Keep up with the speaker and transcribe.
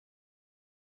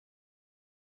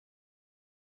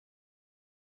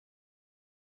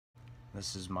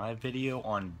This is my video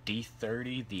on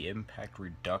D30, the impact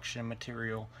reduction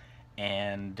material,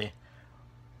 and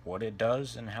what it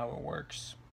does and how it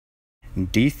works.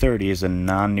 D30 is a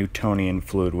non-Newtonian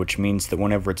fluid, which means that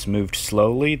whenever it's moved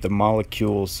slowly, the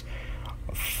molecules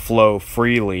flow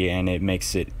freely and it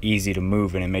makes it easy to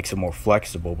move and it makes it more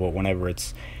flexible. But whenever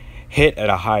it's hit at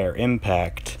a higher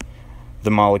impact,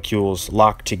 the molecules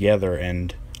lock together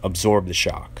and absorb the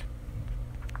shock.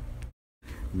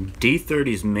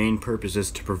 D30's main purpose is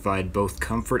to provide both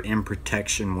comfort and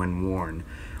protection when worn,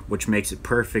 which makes it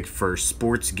perfect for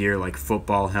sports gear like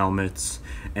football helmets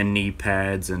and knee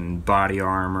pads and body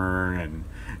armor and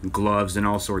gloves and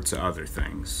all sorts of other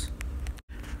things.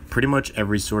 Pretty much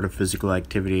every sort of physical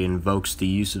activity invokes the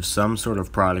use of some sort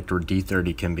of product where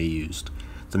D30 can be used.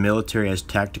 The military has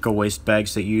tactical waist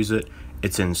bags that use it.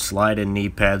 It's in slide-in knee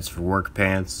pads for work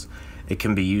pants. It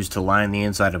can be used to line the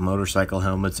inside of motorcycle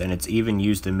helmets, and it's even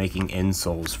used in making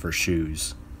insoles for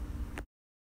shoes.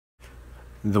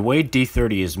 The way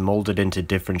D30 is molded into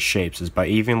different shapes is by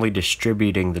evenly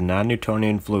distributing the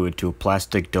non-Newtonian fluid to a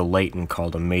plastic dilatant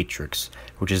called a matrix,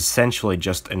 which is essentially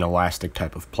just an elastic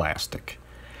type of plastic.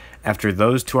 After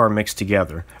those two are mixed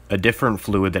together, a different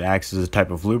fluid that acts as a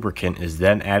type of lubricant is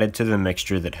then added to the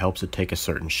mixture that helps it take a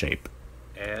certain shape.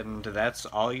 And that's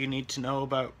all you need to know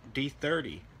about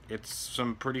D30. It's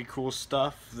some pretty cool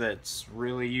stuff that's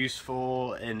really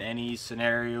useful in any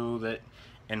scenario that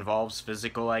involves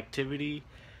physical activity,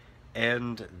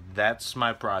 and that's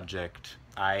my project.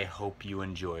 I hope you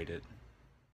enjoyed it.